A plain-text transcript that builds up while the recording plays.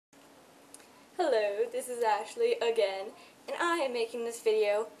Hello, this is Ashley again, and I am making this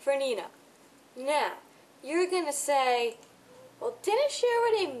video for Nina. Now, you're gonna say, well, didn't she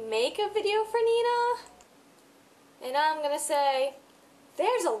already make a video for Nina? And I'm gonna say,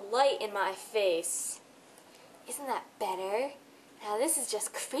 there's a light in my face. Isn't that better? Now this is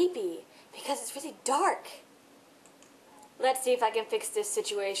just creepy, because it's really dark. Let's see if I can fix this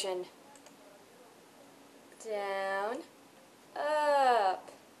situation. Down, up,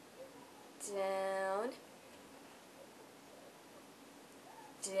 down,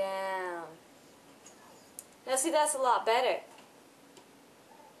 down. Now see, that's a lot better.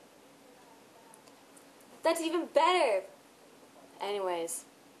 That's even better. Anyways,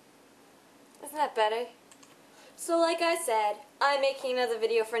 isn't that better? So like I said, I'm making another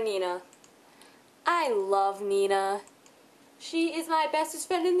video for Nina. I love Nina. She is my bestest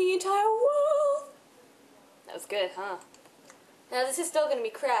friend in the entire world. That was good, huh? Now this is still going to be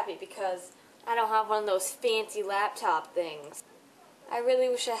crappy because I don't have one of those fancy laptop things. I really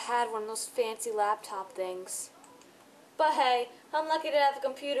wish I had one of those fancy laptop things. But hey, I'm lucky to have a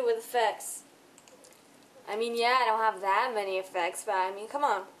computer with effects. I mean, yeah, I don't have that many effects, but I mean, come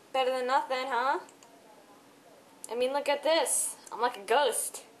on. Better than nothing, huh? I mean, look at this. I'm like a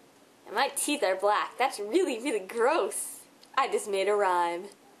ghost. And my teeth are black. That's really, really gross. I just made a rhyme.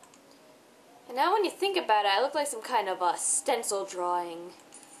 And now when you think about it, I look like some kind of a stencil drawing.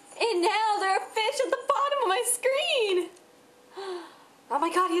 And now there are fish at the bottom of my screen! Oh my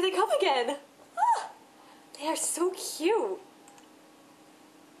god, here they come again! Ah, they are so cute!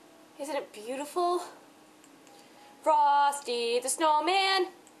 Isn't it beautiful? Frosty the Snowman!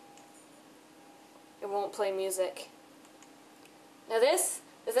 It won't play music. Now this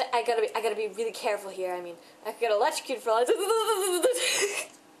I gotta be really careful here. I mean, I could get electrocuted for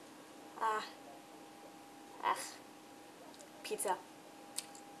pizza.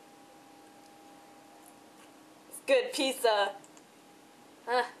 It's good pizza.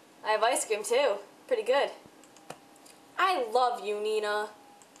 I have ice cream too. Pretty good. I love you, Nina.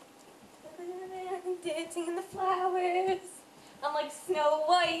 I'm dancing in the flowers. I'm like Snow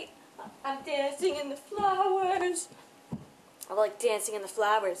White. I'm dancing in the flowers. I like dancing in the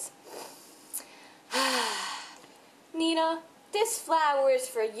flowers. Nina, this flower is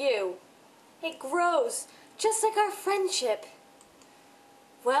for you. It grows just like our friendship.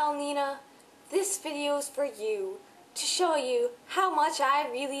 Well, Nina, this video is for you to show you how much I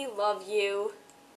really love you.